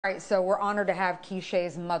All right, so we're honored to have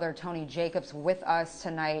Keeshae's mother, Toni Jacobs, with us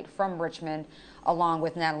tonight from Richmond, along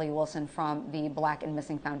with Natalie Wilson from the Black and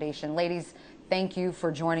Missing Foundation. Ladies, thank you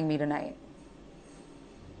for joining me tonight.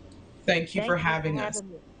 Thank you for Thank you for having us.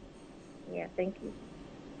 having me. Yeah, thank you.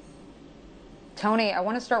 Toni, I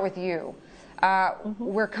want to start with you. hmm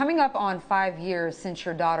We're coming up on 5 years since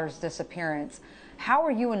your daughter's disappearance. How are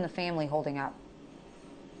you and the family holding up?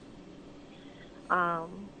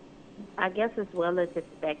 Um, I guess as well as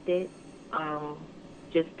expected. Um,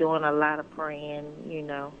 just doing a lot of praying,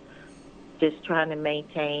 just trying to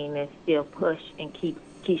maintain and still push and keep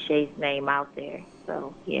Keeshae's name out there.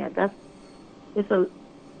 So yeah, it's a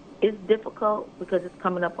it's difficult because it's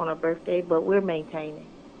coming up on her birthday, but we're maintaining.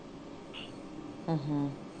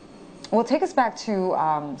 Well, take us back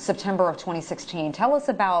to September of 2016. Tell us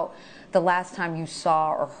about the last time you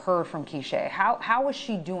saw or heard from Keeshae. How was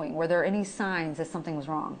she doing? Were there any signs that something was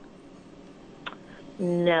wrong?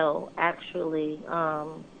 No, actually,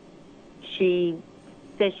 she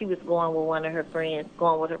said she was going with her friends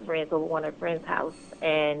over one of her friends' house,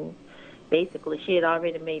 and basically she had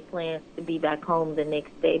already made plans to be back home the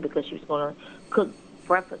next day because she was going to cook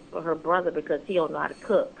breakfast for her brother because he don't know how to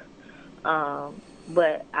cook.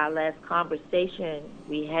 But our last conversation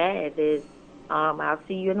we had is, I'll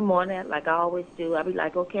see you in the morning, like I always do. I'll be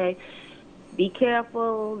like, okay, be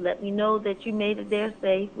careful. Let me know that you made it there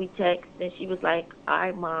safe. We text, and she was like, all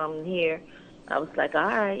right, Mom, I'm here. I was like, all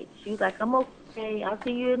right. She was like, I'm okay. I'll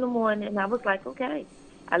see you in the morning. And I was like, okay.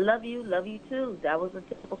 I love you too. That was a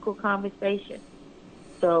typical conversation.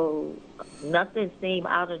 So nothing seemed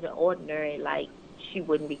out of the ordinary, like she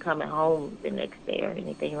wouldn't be coming home the next day or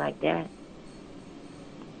anything like that.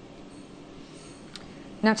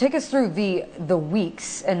 Now, take us through the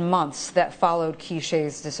weeks and months that followed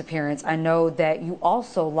Keeshae's disappearance. I know that you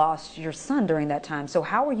also lost your son during that time. So,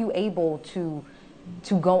 how were you able to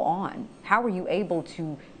go on? How were you able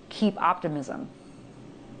to keep optimism?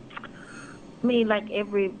 I mean, like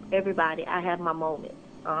everybody, I have my moments.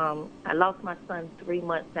 I lost my son 3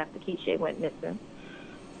 months after Keisha went missing.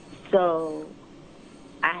 So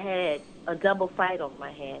I had a double fight on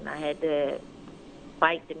my hand. I had to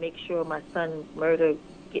fight to make sure my son's murder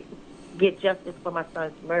get get justice for my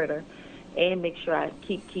son's murder, and make sure I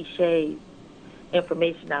keep Keisha's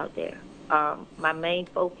information out there. My main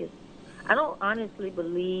focus. I don't honestly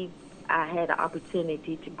believe I had an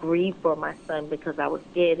opportunity to grieve for my son because I was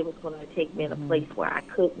scared it was going to take me in a place where I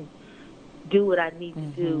couldn't do what I need to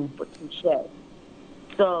do for Keisha.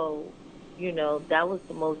 So, that was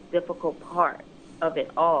the most difficult part of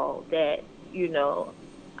it all. That,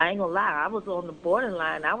 I ain't gonna lie, I was on the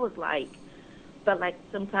borderline. I was like, felt like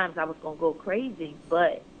sometimes I was gonna go crazy,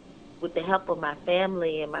 but with the help of my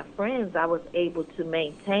family and my friends, I was able to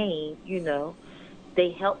maintain. They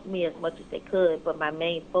helped me as much as they could, but my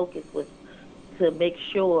main focus was to make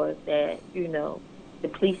sure that, the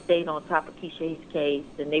police stayed on top of Keisha's case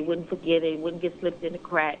and they wouldn't forget it, wouldn't get slipped in the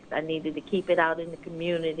cracks. I needed to keep it out in the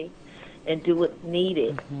community and do what's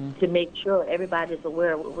needed to make sure everybody's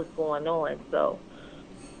aware of what was going on. So,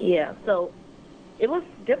 yeah, so it was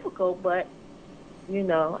difficult, but,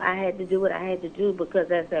 I had to do what I had to do because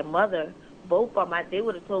as their mother, they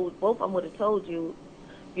would have told, both of them would have told you,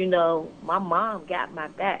 my mom got my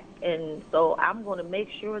back. And so I'm going to make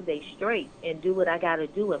sure they straight and do what I got to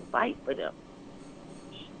do and fight for them.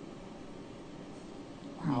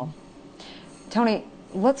 Wow. Toni,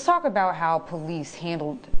 let's talk about how police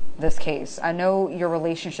handled this case. I know your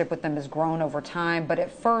relationship with them has grown over time, but at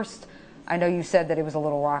first, I know you said that it was a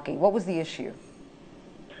little rocky. What was the issue?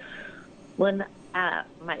 When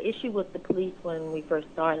my issue with the police when we first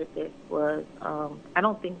started this was, I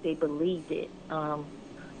don't think they believed it,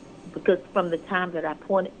 because from the time that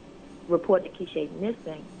reported Keisha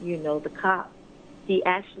missing, the cop, he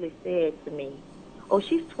actually said to me, "Oh,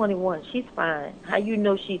 she's 21. She's fine. How you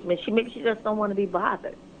know she's missing? Maybe she just don't want to be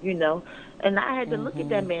bothered, you know." And I had to look at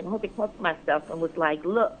that man. I had to catch myself and was like,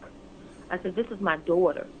 "Look," I said, "this is my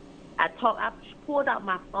daughter." I pulled out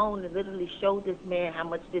my phone and literally showed this man how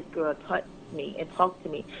much this girl touched me and talked to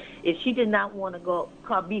me. If she did not want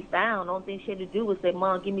to be found, the only thing she had to do was say,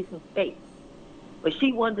 "Mom, give me some space." But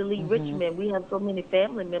she wanted to leave Richmond. We have so many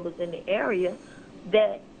family members in the area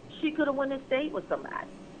that she could have went and stayed with somebody,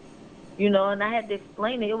 and I had to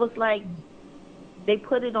explain it. It was like they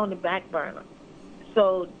put it on the back burner.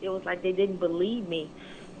 So it was like they didn't believe me.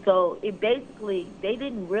 So it basically, they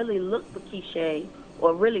didn't really look for Keeshae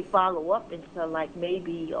or really follow up until like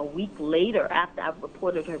maybe a week later after I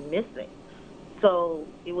reported her missing. So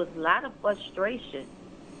it was a lot of frustration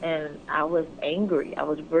and I was angry. I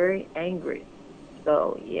was very angry.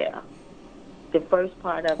 So yeah. the first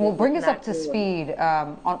part of Well, it was bring us up not to good. speed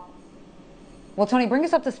well, Toni, bring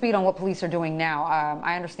us up to speed on what police are doing now.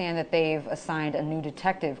 I understand that they've assigned a new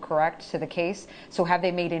detective, correct, to the case. So have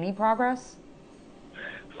they made any progress?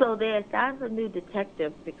 So they assigned a new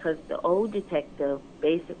detective because the old detective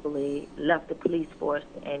basically left the police force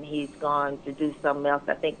and he's gone to do something else,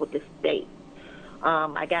 I think, with the state.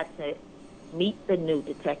 I got to meet the new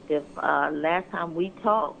detective. Last time we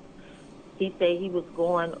talked, he said he was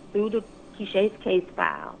going through the Keeshae's case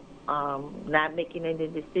file, not making any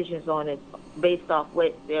decisions on it based off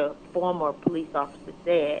what the former police officer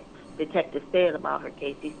said, detective said about her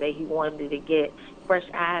case. He said he wanted to get fresh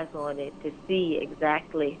eyes on it to see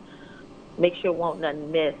exactly, make sure won't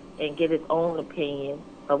nothing miss, and get his own opinion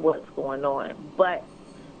of what's going on. But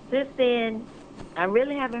since then, I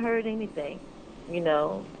really haven't heard anything.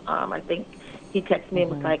 I think he texted me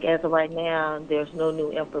and was like, as of right now, there's no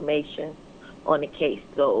new information on the case.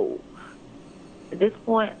 So at this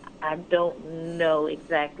point, I don't know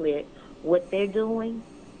exactly what they're doing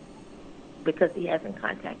because he hasn't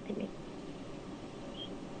contacted me.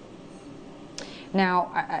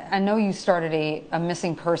 Now, I know you started a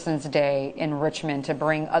missing persons day in Richmond to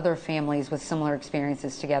bring other families with similar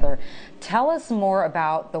experiences together. Tell us more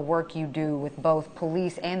about the work you do with both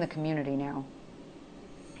police and the community now.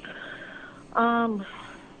 I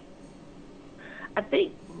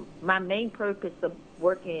think my main purpose of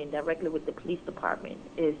working directly with the police department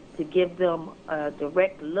is to give them a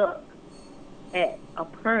direct look at a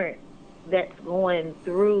parent that's going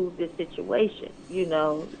through this situation.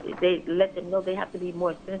 They let them know they have to be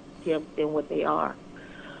more sensitive than what they are.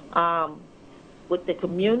 With the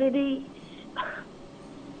community,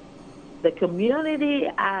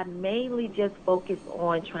 I mainly just focus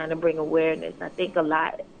on trying to bring awareness. I think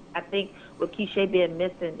with Keeshae being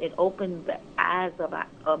missing, it opened the eyes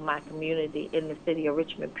of my community in the city of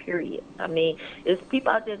Richmond, period. I mean, there's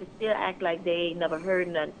people out there that still act like they ain't never heard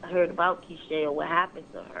about Keeshae or what happened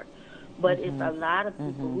to her. But it's a lot of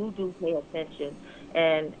people who do pay attention,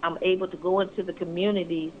 and I'm able to go into the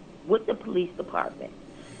communities with the police department,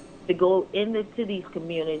 to go into these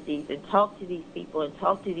communities and talk to these people and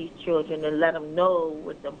talk to these children and let them know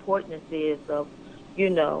what the importance is of,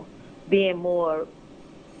 being more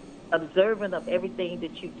observant of everything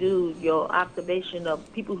that you do, your observation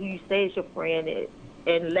of people who you say is your friend,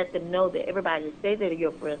 and let them know that everybody that say they're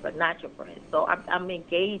your friends are not your friends. So I'm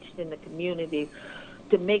engaged in the community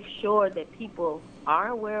to make sure that people are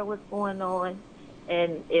aware of what's going on,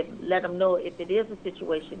 and let them know if it is a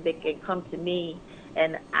situation, they can come to me,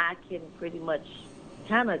 and I can pretty much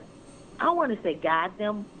kind of, I don't want to say guide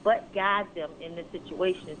them, but guide them in the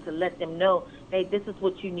situation to let them know, hey, this is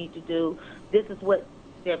what you need to do. This is what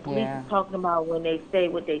the police is talking about when they say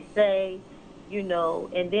what they say,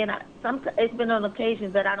 And then it's been on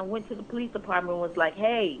occasions that I done went to the police department and was like,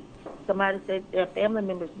 hey, somebody said their family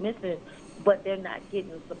member's missing, but they're not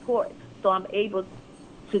getting support. So I'm able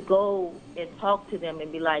to go and talk to them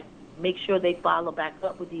and be like, make sure they follow back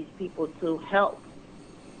up with these people to help,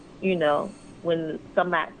 when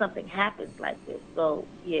something happens like this. So,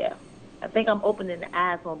 yeah, I think I'm opening the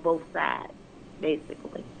eyes on both sides,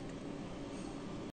 basically.